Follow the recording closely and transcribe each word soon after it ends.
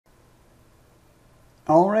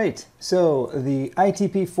All right, so the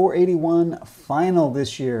ITP-481 final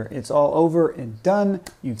this year, it's all over and done.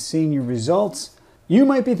 You've seen your results. You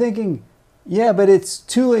might be thinking, yeah, but it's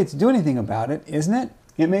too late to do anything about it, isn't it?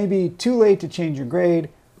 It may be too late to change your grade,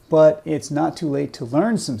 but it's not too late to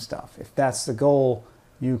learn some stuff. If that's the goal,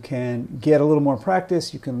 you can get a little more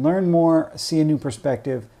practice, you can learn more, see a new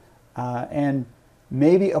perspective, and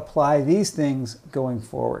maybe apply these things going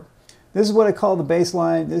forward. This is what I call the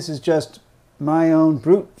baseline. This is just my own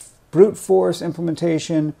brute force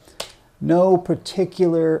implementation. No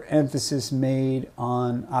particular emphasis made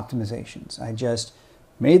on optimizations. I just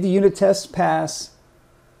made the unit tests pass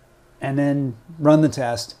and then run the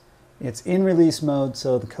test. It's in release mode,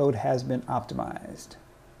 so the code has been optimized.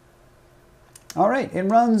 All right, it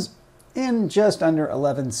runs in just under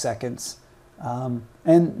 11 seconds. And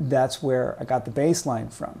that's where I got the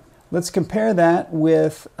baseline from. Let's compare that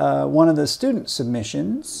with one of the student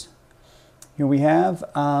submissions. Here we have,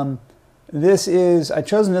 I've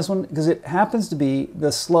chosen this one because it happens to be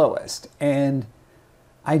the slowest. And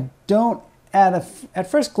I don't,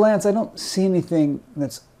 at first glance, I don't see anything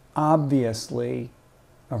that's obviously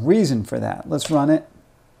a reason for that. Let's run it.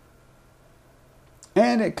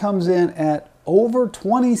 And it comes in at over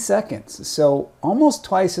 20 seconds, so almost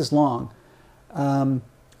twice as long.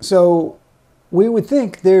 So we would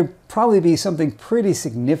think there'd probably be something pretty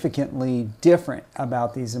significantly different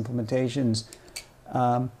about these implementations.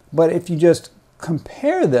 But if you just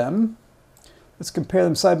compare them, let's compare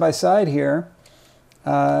them side by side here.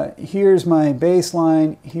 Here's my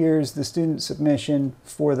baseline. Here's the student submission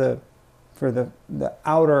for the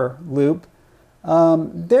outer loop.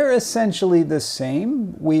 They're essentially the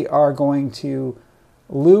same. We are going to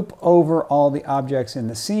loop over all the objects in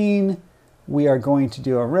the scene. We are going to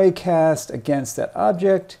do a raycast against that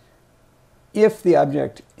object. If the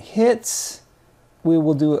object hits, we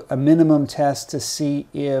will do a minimum test to see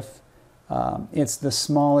if it's the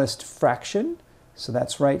smallest fraction. So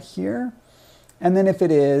that's right here. And then if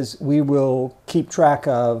it is, we will keep track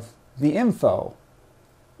of the info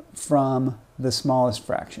from the smallest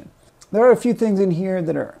fraction. There are a few things in here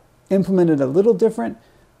that are implemented a little different,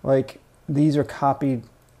 like these are copied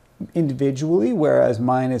individually, whereas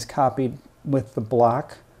mine is copied with the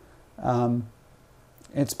block.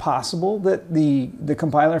 It's possible that the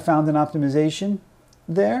compiler found an optimization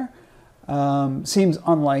there. Seems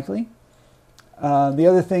unlikely. The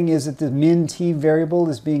other thing is that the min-t variable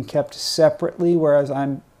is being kept separately, whereas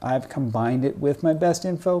I've combined it with my best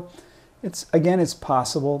info. It's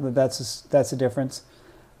possible that that's a difference,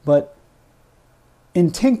 but in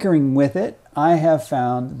tinkering with it, I have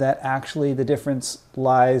found that actually the difference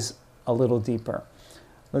lies a little deeper.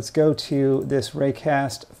 Let's go to this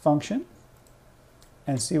raycast function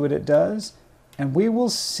and see what it does. And we will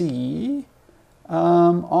see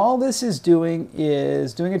all this is doing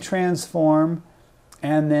a transform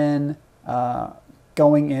and then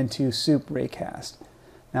going into soup raycast.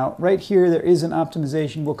 Now, right here, there is an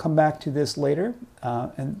optimization. We'll come back to this later.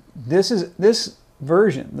 And this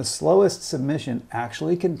version, the slowest submission,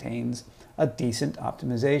 actually contains a decent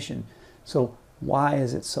optimization. So why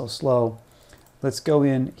is it so slow? Let's go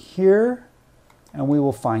in here and we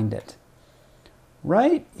will find it.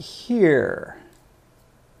 Right here,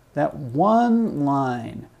 that one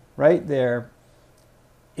line right there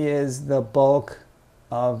is the bulk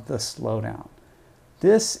of the slowdown.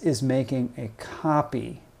 This is making a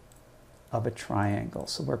copy of a triangle.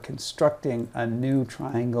 So we're constructing a new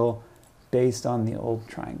triangle based on the old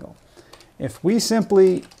triangle. If we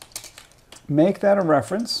simply make that a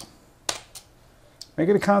reference, make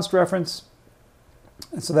it a const reference,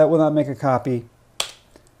 and so that will not make a copy.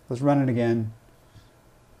 Let's run it again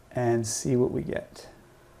and see what we get.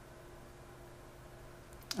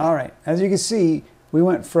 All right, as you can see, we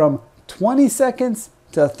went from 20 seconds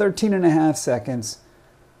to 13.5 seconds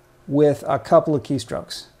with a couple of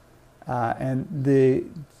keystrokes.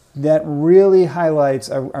 That really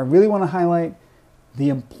highlights, I really want to highlight the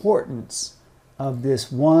importance of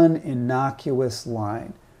this one innocuous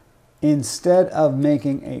line. Instead of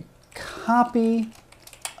making a copy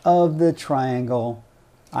of the triangle,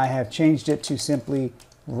 I have changed it to simply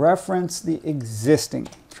reference the existing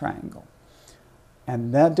triangle.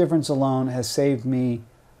 And that difference alone has saved me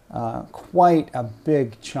quite a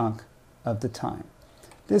big chunk of the time.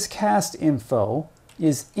 This cast info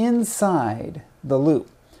is inside the loop.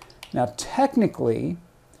 Now technically,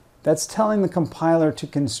 that's telling the compiler to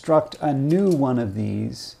construct a new one of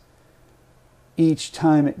these each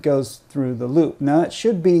time it goes through the loop. Now it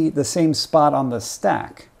should be the same spot on the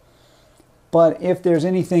stack, but if there's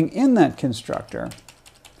anything in that constructor,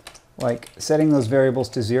 like setting those variables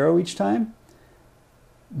to 0 each time,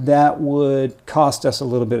 that would cost us a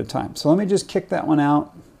little bit of time. So let me just kick that one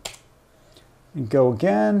out and go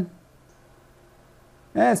again.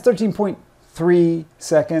 And it's 13.3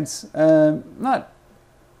 seconds.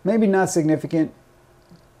 Maybe not significant,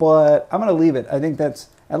 but I'm going to leave it. I think that's,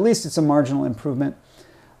 at least it's a marginal improvement.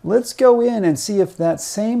 Let's go in and see if that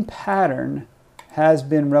same pattern has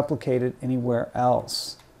been replicated anywhere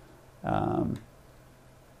else. How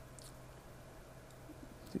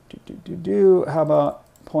about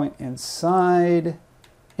point inside?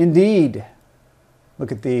 Indeed.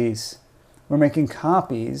 Look at these. We're making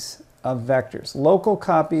copies of vectors, local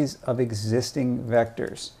copies of existing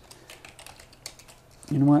vectors.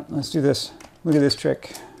 You know what? Let's do this. Look at this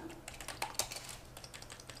trick.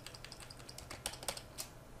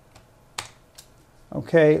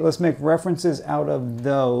 Okay, let's make references out of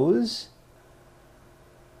those.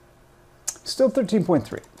 Still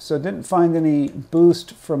 13.3, so didn't find any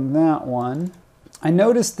boost from that one. I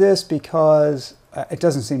noticed this because it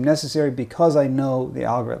doesn't seem necessary because I know the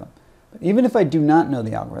algorithm. But even if I do not know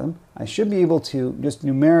the algorithm, I should be able to just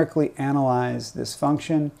numerically analyze this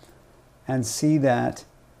function and see that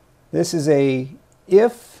this is a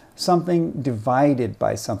if something divided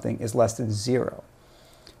by something is less than 0.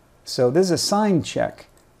 So this is a sign check,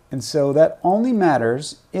 and so that only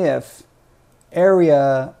matters if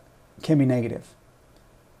area can be negative.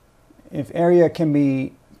 If area can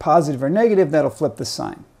be positive or negative, that'll flip the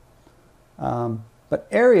sign. But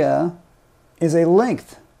area is a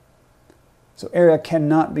length. So area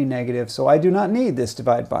cannot be negative, so I do not need this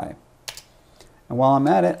divide by. And while I'm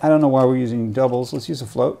at it, I don't know why we're using doubles. Let's use a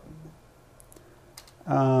float.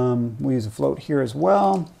 We'll use a float here as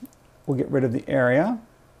well. We'll get rid of the area.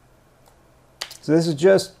 So this is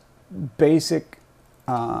just basic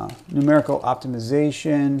numerical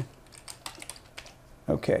optimization.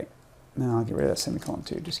 Okay, now I'll get rid of that semicolon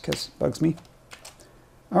too, just because it bugs me.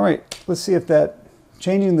 All right, let's see if that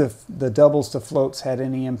changing the doubles to floats had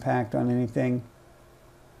any impact on anything.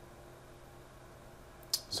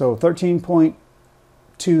 So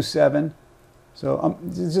 13.27. So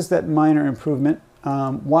it's just that minor improvement.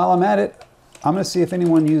 While I'm at it, I'm going to see if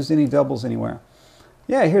anyone used any doubles anywhere.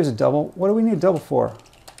 Yeah, here's a double. What do we need a double for?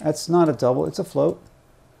 That's not a double, it's a float.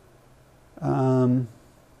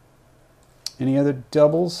 Any other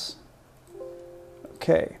doubles?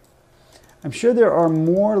 Okay. I'm sure there are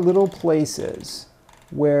more little places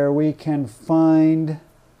where we can find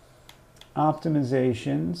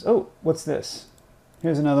optimizations. Oh, what's this?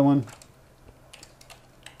 Here's another one.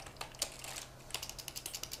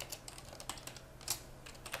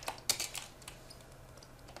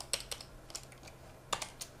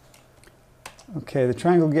 Okay, the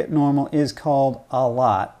triangle get normal is called a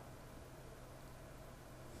lot.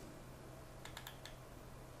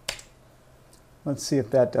 Let's see if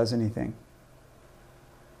that does anything.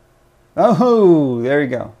 Oh, there you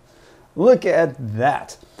go. Look at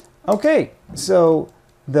that. Okay, so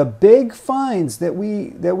the big finds that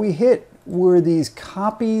we hit were these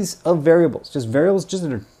copies of variables, just variables just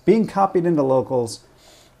that are being copied into locals,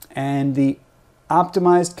 and the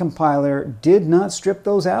optimized compiler did not strip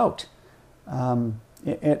those out.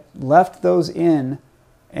 It left those in,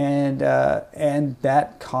 and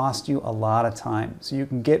that cost you a lot of time. So you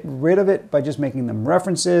can get rid of it by just making them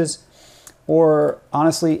references, or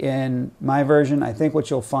honestly, in my version, I think what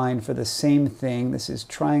you'll find for the same thing, this is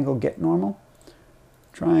triangle get normal.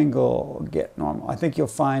 Triangle get normal. I think you'll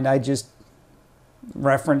find I just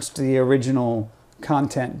referenced the original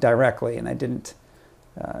content directly, and I didn't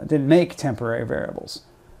make temporary variables.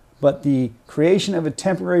 But the creation of a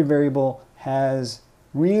temporary variable has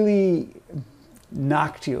really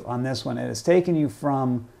knocked you on this one. It has taken you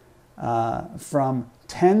from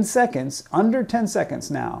 10 seconds, under 10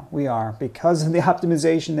 seconds now we are, because of the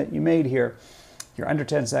optimization that you made here, you're under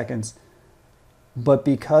 10 seconds, but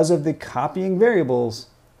because of the copying variables,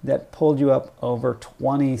 that pulled you up over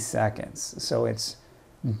 20 seconds. So it's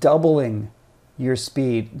doubling your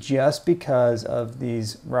speed just because of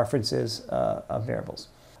these references of variables.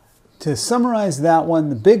 To summarize that one,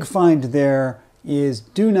 the big find there is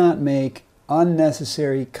do not make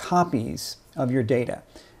unnecessary copies of your data.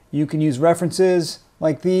 You can use references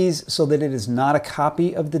like these so that it is not a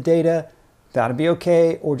copy of the data. That'll be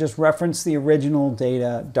okay, or just reference the original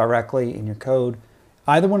data directly in your code.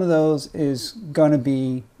 Either one of those is going to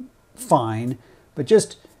be fine, but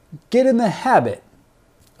just get in the habit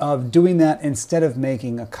of doing that instead of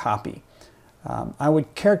making a copy. I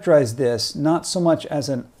would characterize this not so much as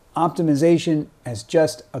an optimization as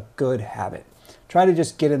just a good habit. Try to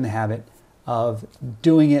just get in the habit of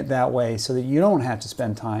doing it that way so that you don't have to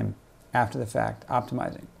spend time after the fact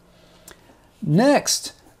optimizing.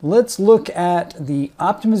 Next, let's look at the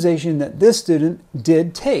optimization that this student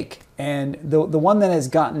did take, and the one that has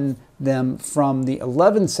gotten them from the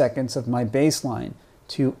 11 seconds of my baseline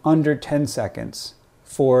to under 10 seconds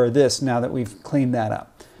for this, now that we've cleaned that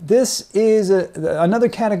up. This is another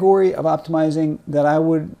category of optimizing that I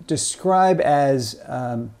would describe as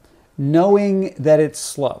knowing that it's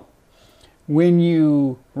slow. When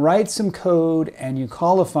you write some code and you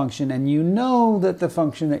call a function and you know that the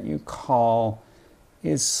function that you call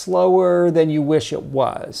is slower than you wish it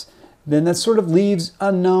was, then that sort of leaves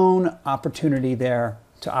a known opportunity there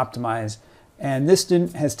to optimize. And this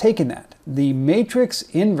student has taken that. The matrix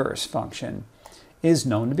inverse function is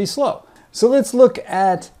known to be slow. So let's look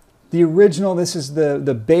at the original. This is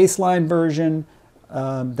the baseline version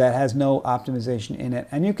that has no optimization in it.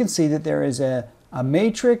 And you can see that there is a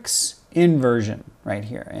matrix inversion right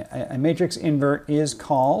here. A matrix invert is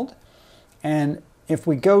called. And if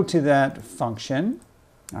we go to that function,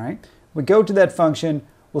 all right, we go to that function,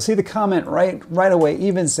 we'll see the comment right away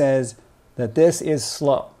even says that this is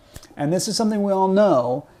slow. And this is something we all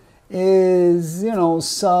know is,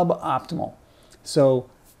 suboptimal. So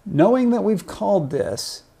knowing that we've called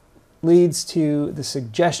this leads to the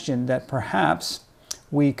suggestion that perhaps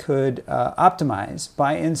we could optimize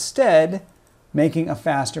by instead making a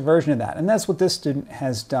faster version of that. And that's what this student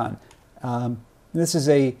has done. This is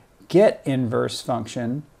a get inverse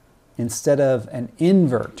function instead of an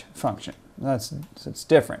invert function. It's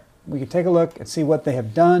different. We can take a look and see what they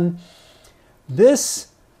have done. This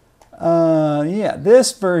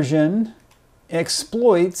version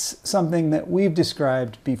exploits something that we've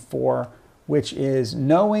described before, which is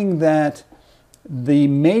knowing that the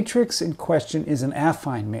matrix in question is an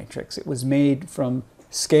affine matrix. It was made from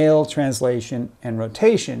scale, translation, and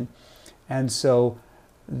rotation. And so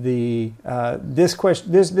this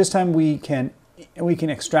time we can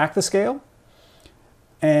extract the scale,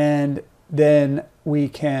 and then we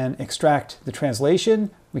can extract the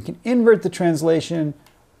translation. We can invert the translation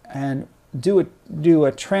and do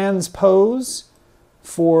a transpose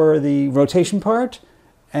for the rotation part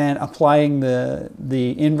and applying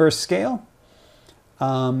the inverse scale.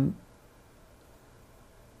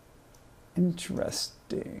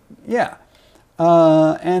 Interesting. Yeah.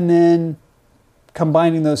 And then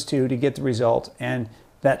combining those two to get the result, and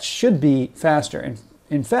that should be faster.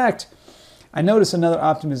 In fact, I notice another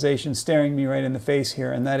optimization staring me right in the face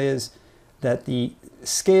here, and that is that the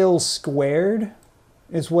scale squared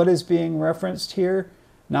is what is being referenced here,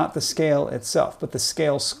 not the scale itself, but the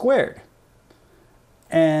scale squared.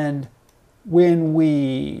 And when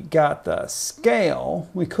we got the scale,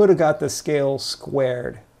 we could have got the scale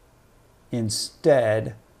squared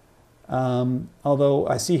instead. Although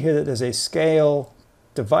I see here that there's a scale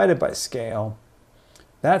divided by scale.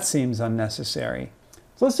 That seems unnecessary.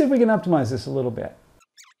 So let's see if we can optimize this a little bit.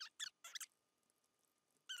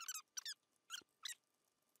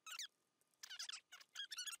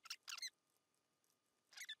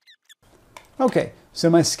 Okay, so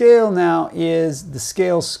my scale now is the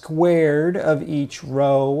scale squared of each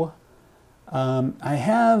row. I'm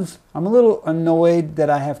a little annoyed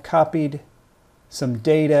that I have copied some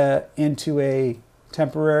data into a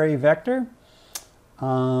temporary vector.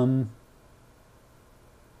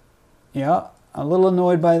 Yeah, a little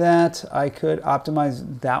annoyed by that. I could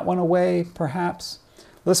optimize that one away, perhaps.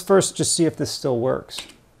 Let's first just see if this still works.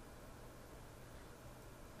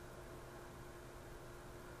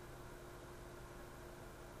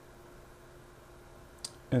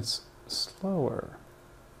 It's slower.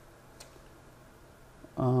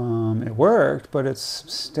 It worked, but it's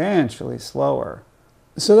substantially slower.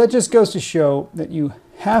 So that just goes to show that you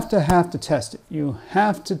have to test it. You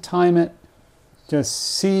have to time it to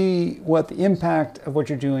see what the impact of what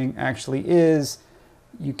you're doing actually is.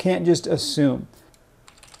 You can't just assume.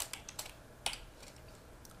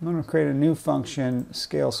 I'm going to create a new function,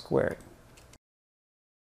 scale squared.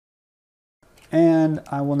 And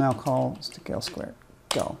I will now call scale squared.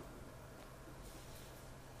 Go.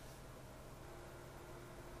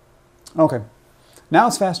 Okay, now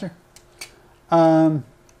it's faster.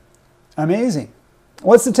 Amazing.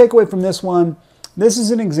 What's the takeaway from this one? This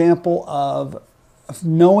is an example of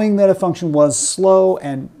knowing that a function was slow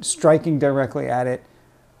and striking directly at it,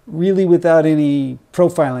 really without any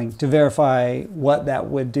profiling to verify what that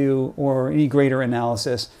would do or any greater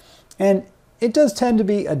analysis. And it does tend to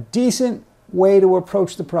be a decent way to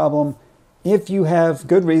approach the problem if you have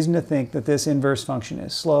good reason to think that this inverse function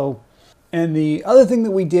is slow. And the other thing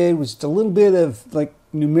that we did was just a little bit of like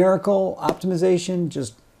numerical optimization,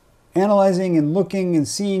 just analyzing and looking and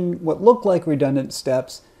seeing what looked like redundant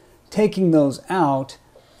steps, taking those out,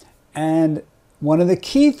 and One of the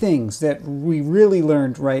key things that we really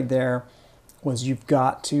learned right there was you've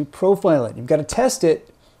got to profile it. You've got to test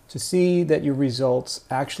it to see that your results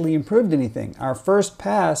actually improved anything. Our first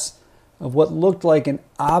pass of what looked like an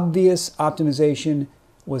obvious optimization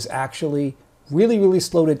was actually really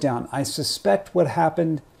slowed it down. I suspect what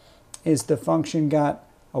happened is the function got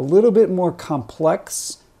a little bit more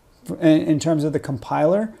complex in terms of the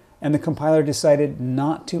compiler, and the compiler decided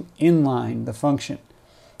not to inline the function.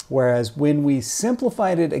 Whereas when we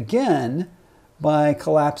simplified it again by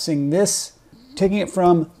collapsing this, taking it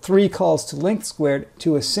from 3 calls to length squared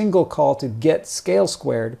to a single call to get scale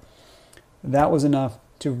squared, that was enough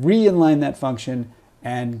to re-inline that function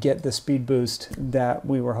and get the speed boost that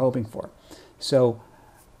we were hoping for. So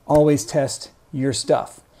always test your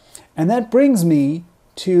stuff. And that brings me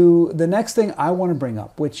to the next thing I want to bring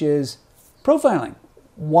up, which is profiling.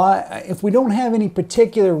 Why, if we don't have any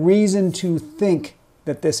particular reason to think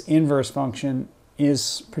that this inverse function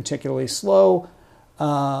is particularly slow,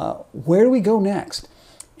 where do we go next?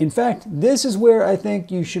 In fact, this is where I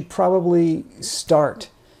think you should probably start.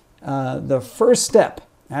 The first step,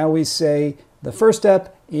 I always say, the first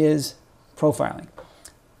step is profiling.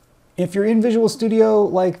 If you're in Visual Studio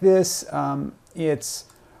like this, it's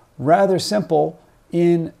rather simple.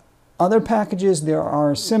 In other packages, there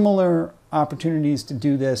are similar opportunities to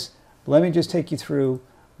do this. Let me just take you through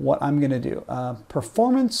what I'm going to do.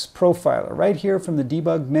 Performance Profiler, right here from the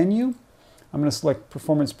debug menu. I'm going to select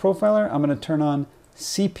Performance Profiler. I'm going to turn on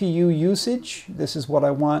CPU usage. This is what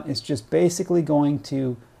I want. It's just basically going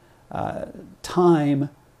to time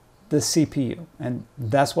the CPU, and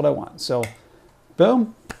that's what I want. So,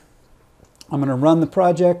 boom. I'm going to run the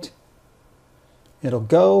project. It'll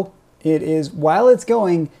go. It is, while it's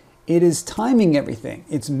going, it is timing everything.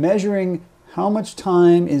 It's measuring how much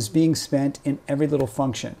time is being spent in every little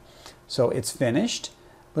function. So it's finished.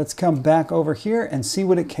 Let's come back over here and see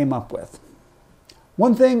what it came up with.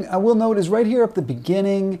 One thing I will note is right here at the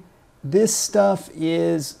beginning, this stuff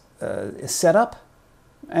is set up,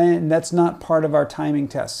 and that's not part of our timing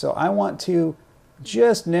test. So I want to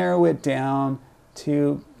just narrow it down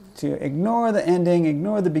to ignore the ending,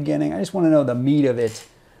 ignore the beginning. I just want to know the meat of it.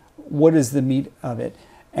 What is the meat of it?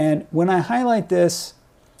 And when I highlight this,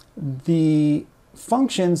 the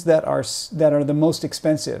functions that are the most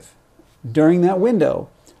expensive during that window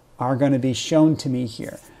are going to be shown to me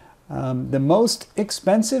here. The most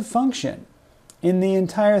expensive function in the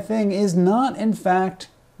entire thing is not, in fact,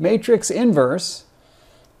 matrix inverse.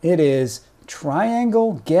 It is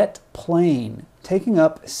triangle get plane, taking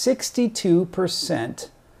up 62%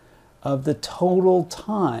 of the total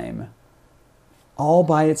time all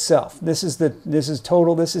by itself. This is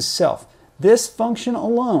total, this is self. This function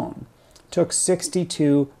alone took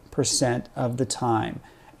 62% of the time.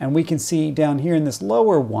 And we can see down here in this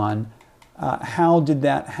lower one, how did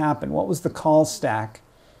that happen? What was the call stack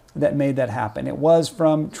that made that happen? It was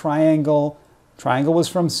from triangle. Triangle was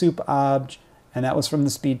from sup_obj, and that was from the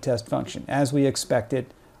speed test function. As we expected,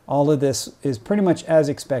 all of this is pretty much as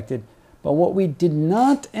expected. But what we did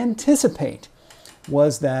not anticipate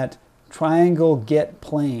was that triangle get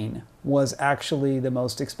plane was actually the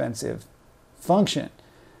most expensive function.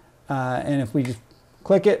 And if we just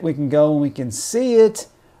click it, we can go and we can see it.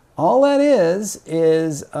 All that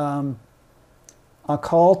is a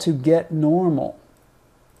call to get normal.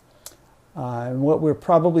 And what we're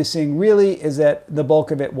probably seeing really is that the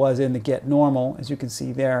bulk of it was in the get normal, as you can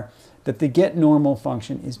see there, that the get normal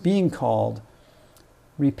function is being called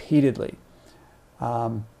repeatedly.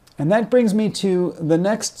 And that brings me to the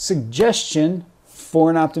next suggestion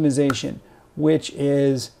for an optimization, which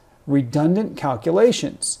is redundant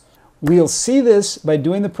calculations. We'll see this by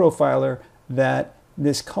doing the profiler, that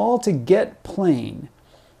this call to get plane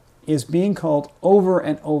is being called over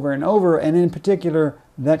and over and over, and in particular,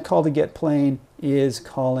 that call to get plane is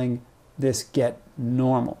calling this get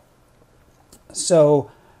normal.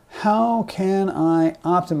 So how can I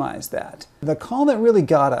optimize that? The call that really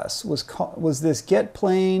got us was this get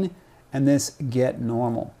plane and this get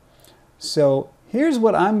normal. So here's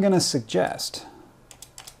what I'm going to suggest.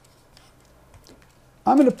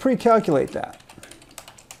 I'm going to pre-calculate that.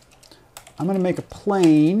 I'm going to make a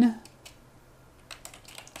plane.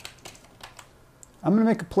 I'm going to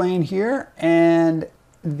make a plane here, and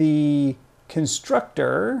the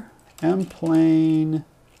constructor mPlane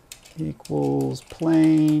equals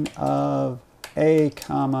plane of a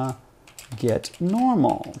comma get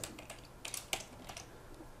normal.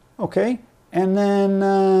 Okay, and then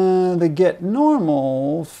the get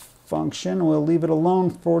normal function, we'll leave it alone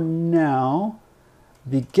for now.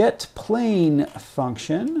 The get plane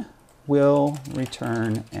function will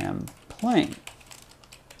return mPlane.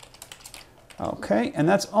 Okay, and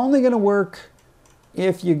that's only going to work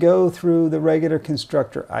if you go through the regular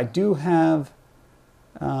constructor. I do have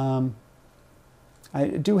an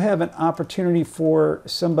opportunity for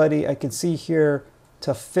somebody, I can see here,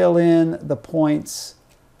 to fill in the points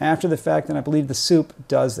after the fact, and I believe the soup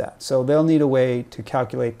does that. So they'll need a way to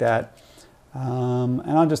calculate that. And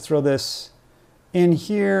I'll just throw this in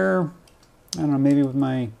here. I don't know, maybe with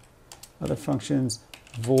my other functions,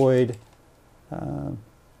 void,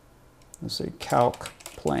 let's say calc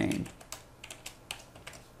plane.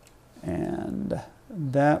 And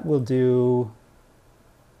that will do,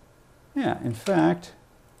 yeah, in fact,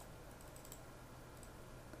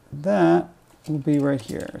 that will be right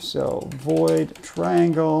here. So void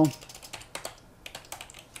triangle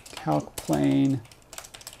calc plane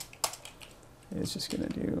is just going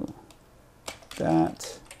to do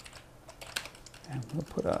that. And we'll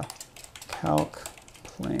put a calc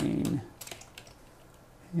plane,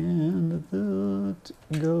 and that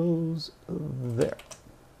goes there.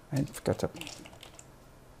 I forgot to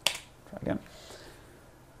try again.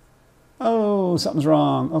 Oh, something's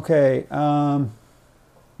wrong. Okay.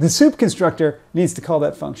 The soup constructor needs to call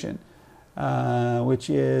that function, which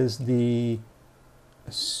is the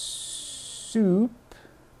soup,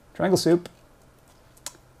 triangle soup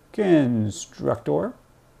constructor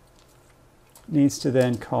needs to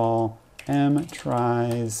then call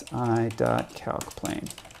mtries i.calcplane.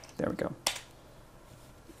 There we go.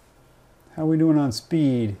 How are we doing on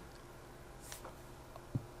speed?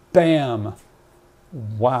 Bam.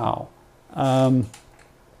 Wow.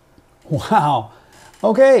 Wow.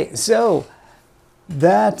 Okay, so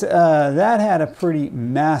that had a pretty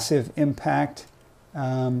massive impact.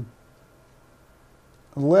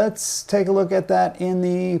 Let's take a look at that in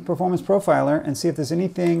the performance profiler and see if there's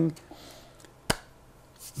anything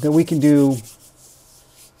that we can do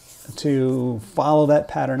to follow that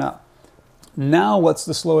pattern up. Now, what's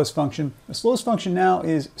the slowest function? The slowest function now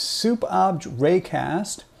is soupobj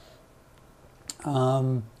raycast,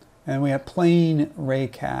 and we have plain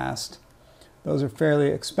raycast. Those are fairly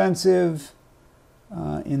expensive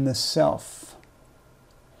in the self.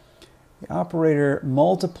 The operator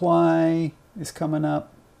multiply is coming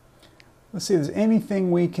up. Let's see if there's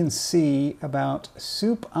anything we can see about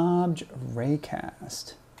soupobj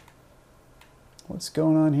raycast. What's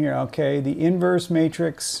going on here? Okay, the inverse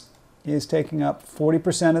matrix is taking up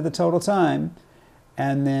 40% of the total time,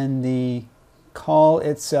 and then the call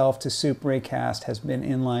itself to soup raycast has been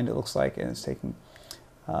inlined, it looks like, and it's taking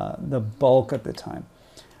the bulk of the time.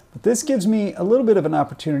 But this gives me a little bit of an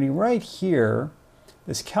opportunity right here,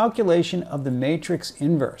 this calculation of the matrix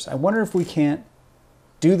inverse. I wonder if we can't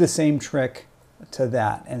do the same trick to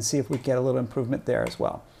that and see if we get a little improvement there as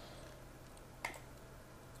well.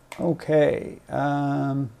 Okay,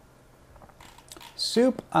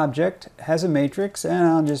 soup object has a matrix, and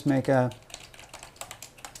I'll just make a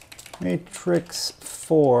matrix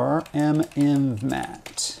for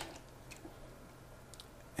minvmat.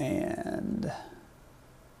 And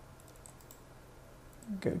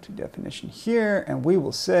go to definition here, and we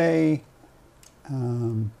will say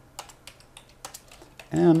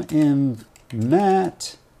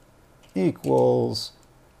minvmat equals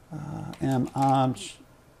mobj.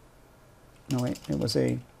 No, wait, it was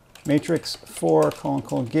a matrix for :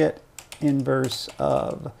 get inverse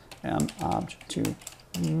of mobj to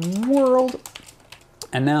world.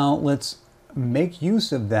 And now let's make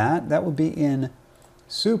use of that. That will be in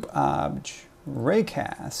soupobj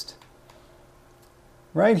raycast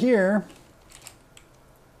right here.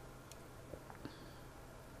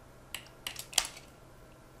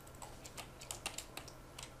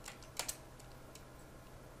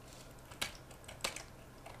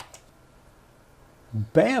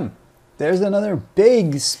 Bam! There's another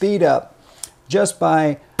big speed up just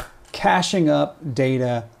by caching up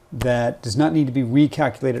data that does not need to be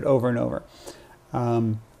recalculated over and over.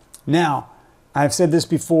 Now, I've said this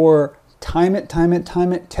before, time it,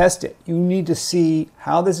 test it. You need to see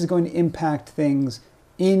how this is going to impact things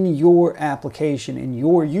in your application, in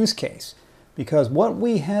your use case. Because what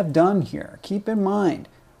we have done here, keep in mind,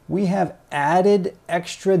 we have added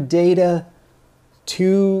extra data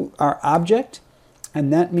to our object,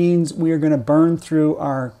 and that means we are going to burn through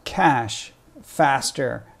our cache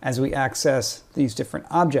faster as we access these different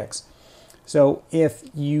objects. So if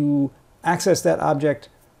you access that object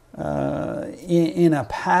in a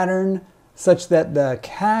pattern such that the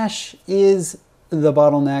cache is the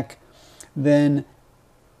bottleneck, then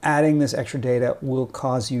adding this extra data will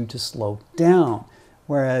cause you to slow down.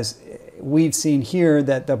 Whereas we've seen here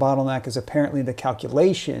that the bottleneck is apparently the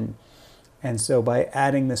calculation. And so by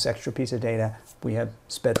adding this extra piece of data, we have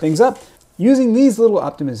sped things up. using these little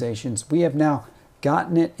optimizations, we have now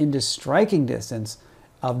gotten it into striking distance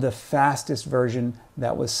of the fastest version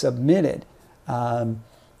that was submitted.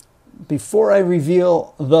 Before I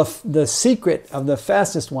reveal the secret of the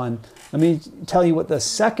fastest one, let me tell you what the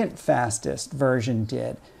second fastest version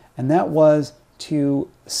did, and that was to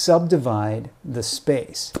subdivide the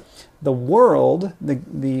space. The world,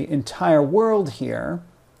 the entire world here,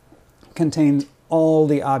 contains all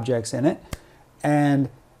the objects in it, and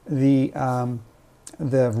the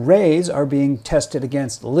rays are being tested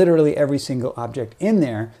against literally every single object in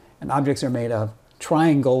there, and objects are made of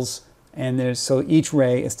triangles, and so each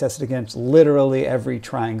ray is tested against literally every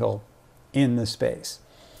triangle in the space.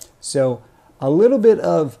 So a little bit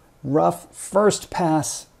of rough first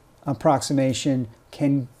pass approximation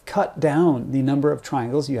can cut down the number of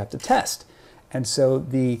triangles you have to test. And so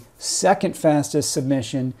the second fastest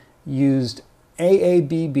submission used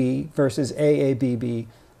AABB versus AABB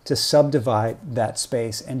to subdivide that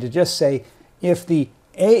space, and to just say if the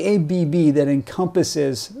AABB that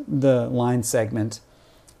encompasses the line segment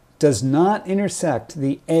does not intersect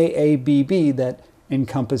the AABB that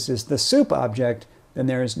encompasses the soup object, then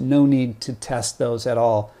there is no need to test those at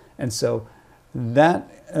all. And so that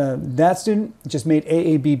student just made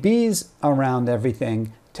AABBs around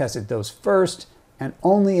everything, tested those first, and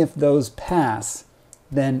only if those pass,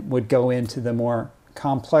 then would go into the more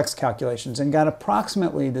complex calculations and got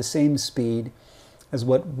approximately the same speed as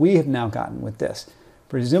what we have now gotten with this.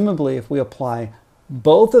 Presumably, if we apply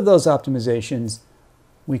both of those optimizations,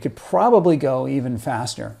 we could probably go even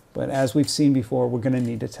faster. But as we've seen before, we're going to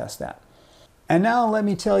need to test that. And now let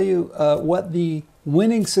me tell you what the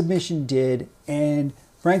winning submission did, and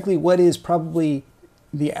frankly, what is probably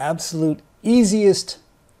the absolute easiest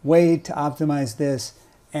way to optimize this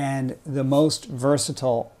and the most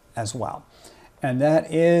versatile as well. And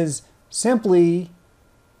that is simply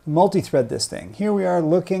multi-thread this thing. Here we are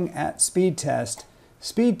looking at speed test.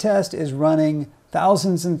 Speed test is running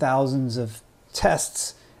thousands and thousands of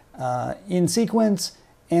tests in sequence,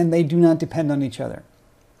 and they do not depend on each other.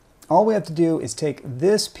 All we have to do is take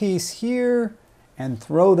this piece here and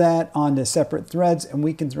throw that onto separate threads, and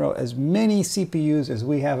we can throw as many CPUs as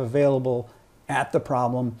we have available at the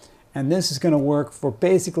problem. And this is going to work for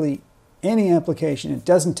basically any application. It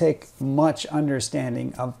doesn't take much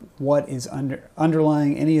understanding of what is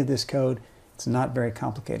underlying any of this code. It's not very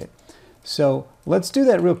complicated. So let's do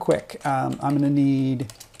that real quick. I'm going to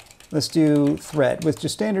need, let's do thread with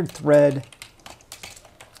just standard thread.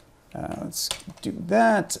 Let's do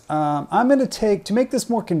that. I'm going to take, to make this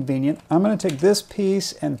more convenient, I'm going to take this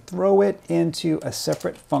piece and throw it into a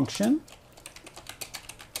separate function.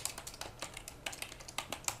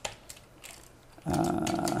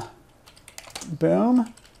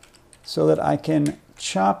 Boom, so that I can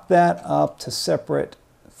chop that up to separate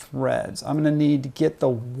threads. I'm going to need to get the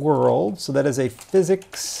world, so that is a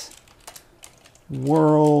physics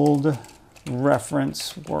world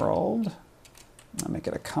reference world. I'll make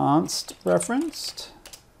it a const referenced.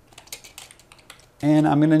 And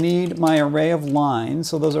I'm going to need my array of lines,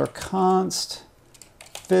 so those are const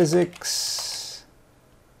physics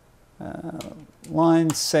line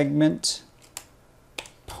segment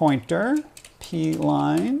pointer p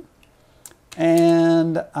line,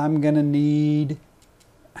 and I'm going to need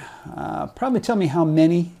probably tell me how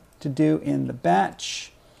many to do in the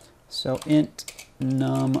batch, so int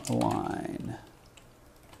num line.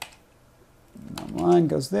 Num line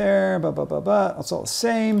goes there, blah, blah, blah, blah. It's all the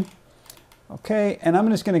same. Okay, and I'm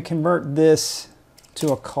just going to convert this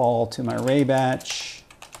to a call to my array batch,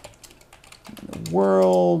 the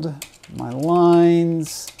world, my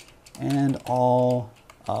lines, and all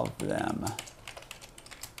of them.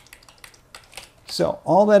 So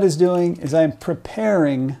all that is doing is I'm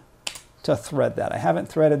preparing to thread that. I haven't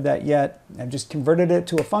threaded that yet. I've just converted it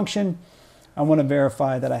to a function. I want to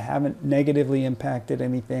verify that I haven't negatively impacted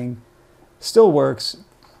anything. Still works.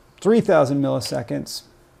 3,000 milliseconds.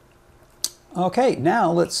 Okay,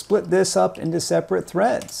 now let's split this up into separate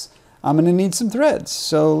threads. I'm going to need some threads.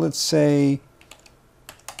 So let's say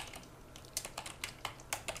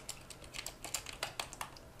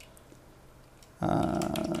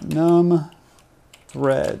num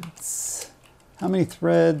threads. How many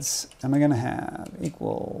threads am I going to have?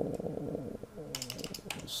 Equals,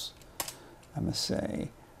 I'm going to say,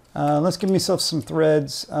 let's give myself some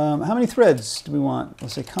threads. How many threads do we want?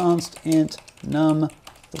 Let's say const int num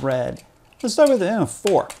thread. Let's start with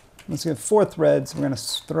 4. Let's get 4 threads. We're going to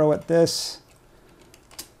throw at this,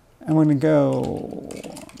 and we're going to go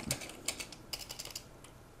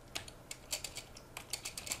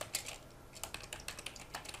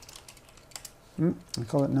I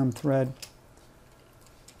call it num thread.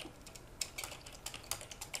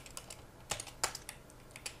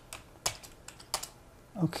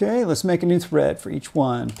 Okay, let's make a new thread for each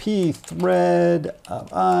one. P thread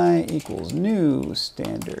of I equals new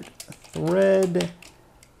standard thread.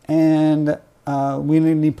 And we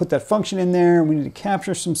need to put that function in there. We need to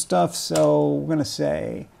capture some stuff. So we're going to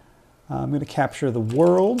say, I'm going to capture the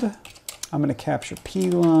world. I'm going to capture P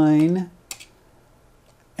line.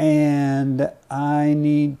 And I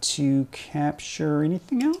need to capture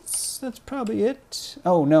anything else. That's probably it.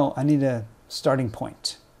 Oh, no, I need a starting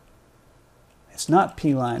point. It's not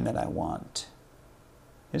P line that I want.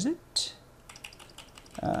 Is it?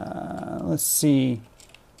 Let's see.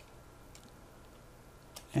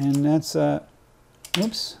 And that's a,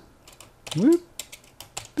 whoops. Whoop,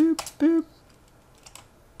 boop, boop.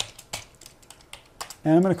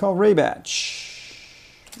 And I'm going to call Ray batch.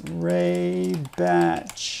 Ray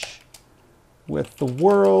batch with the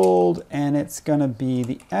world, and it's going to be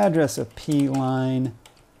the address of P line.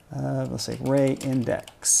 Let's say Ray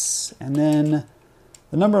index. And then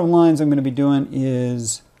the number of lines I'm going to be doing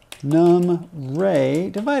is num Ray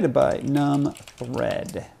divided by num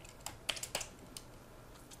thread.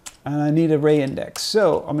 And I need a Ray index.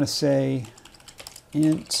 So I'm going to say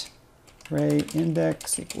int Ray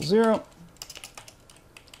index equals 0.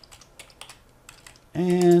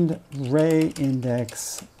 And Ray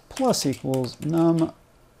index plus equals num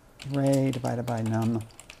Ray divided by num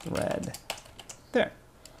thread. There.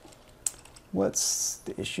 What's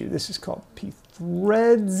the issue? This is called P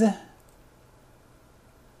threads.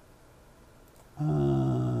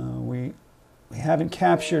 We haven't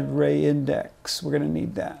captured Ray index. We're going to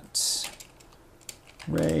need that.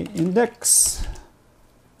 Ray index.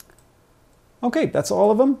 Okay, that's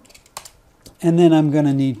all of them. And then I'm going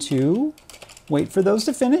to need to wait for those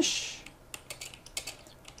to finish.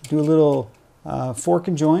 Do a little fork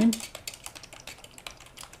and join.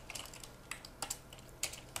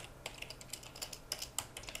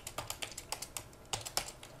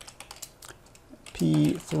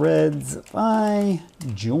 P threads I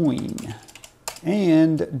join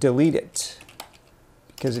and delete it.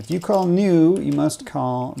 Because if you call new, you must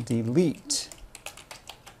call delete.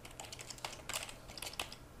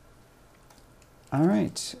 All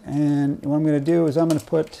right, and what I'm going to do is I'm going to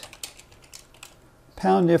put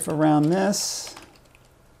pound if around this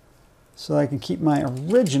so I can keep my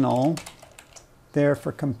original there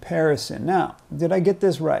for comparison. Now, did I get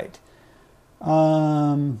this right?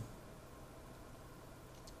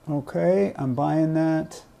 Okay, I'm buying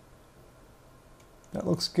that. That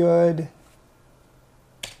looks good.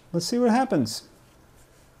 Let's see what happens.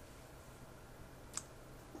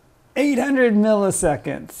 800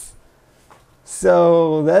 milliseconds.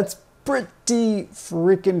 So that's pretty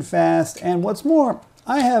freaking fast. And what's more,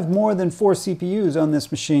 I have more than 4 CPUs on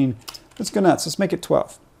this machine. Let's go nuts. Let's make it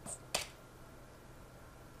 12.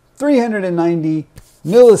 390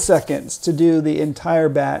 milliseconds to do the entire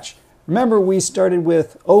batch. Remember, we started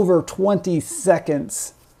with over 20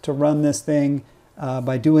 seconds to run this thing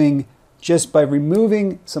just by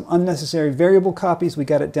removing some unnecessary variable copies. We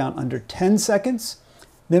got it down under 10 seconds.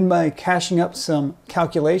 Then by caching up some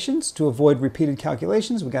calculations to avoid repeated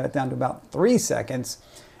calculations, we got it down to about 3 seconds.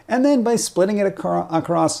 And then by splitting it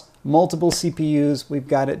across multiple CPUs, we've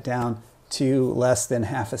got it down to less than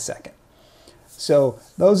half a second. So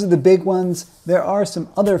those are the big ones. There are some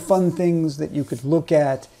other fun things that you could look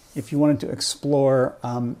at if you wanted to explore.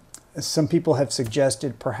 Some people have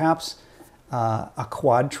suggested perhaps a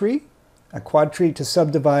quad tree to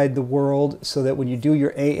subdivide the world so that when you do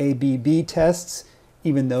your AABB tests,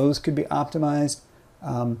 even those could be optimized.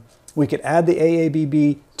 We could add the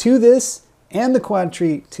AABB to this and the quad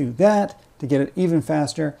tree to that to get it even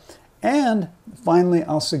faster. And finally,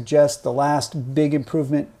 I'll suggest the last big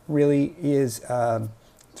improvement really is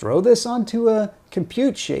throw this onto a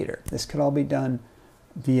compute shader. This could all be done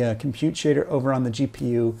via compute shader over on the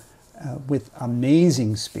GPU with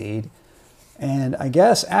amazing speed. And I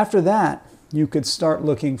guess after that, you could start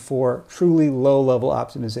looking for truly low-level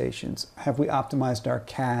optimizations. Have we optimized our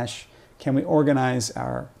cache? Can we organize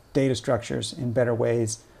our data structures in better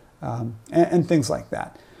ways? And things like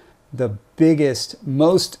that. The biggest,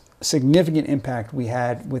 most significant impact we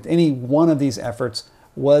had with any one of these efforts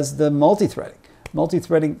was the multithreading.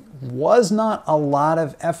 Multithreading was not a lot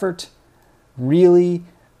of effort, really,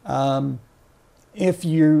 if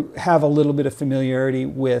you have a little bit of familiarity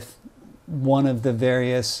with one of the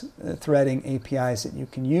various threading APIs that you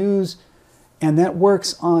can use. And that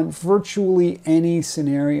works on virtually any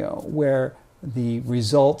scenario where the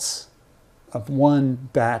results of one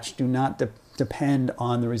batch do not depend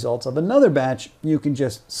on the results of another batch. You can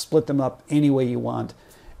just split them up any way you want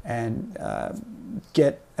and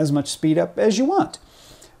get as much speed up as you want.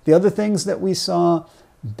 The other things that we saw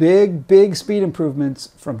Big speed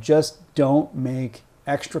improvements from just don't make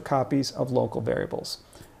extra copies of local variables.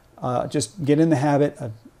 Just get in the habit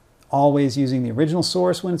of always using the original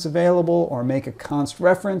source when it's available, or make a const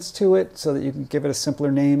reference to it so that you can give it a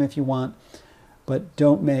simpler name if you want, but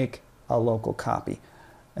don't make a local copy.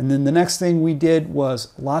 And then the next thing we did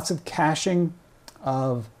was lots of caching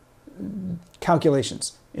of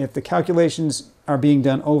calculations. If the calculations are being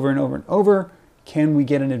done over and over and over, can we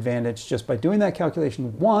get an advantage just by doing that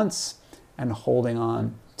calculation once and holding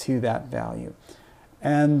on to that value?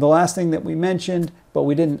 And the last thing that we mentioned, but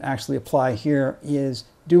we didn't actually apply here, is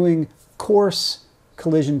doing coarse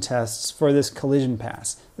collision tests for this collision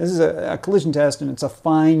pass. This is a collision test, and it's a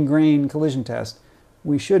fine-grained collision test.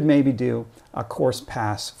 We should maybe do a coarse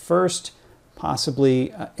pass first, possibly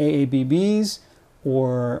AABBs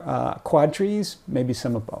or quad trees, maybe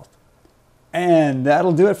some of both. And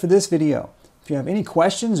that'll do it for this video. If you have any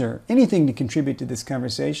questions or anything to contribute to this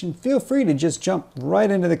conversation, feel free to just jump right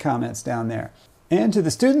into the comments down there. And to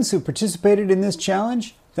the students who participated in this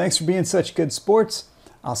challenge, thanks for being such good sports.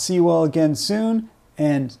 I'll see you all again soon,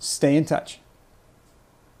 and stay in touch.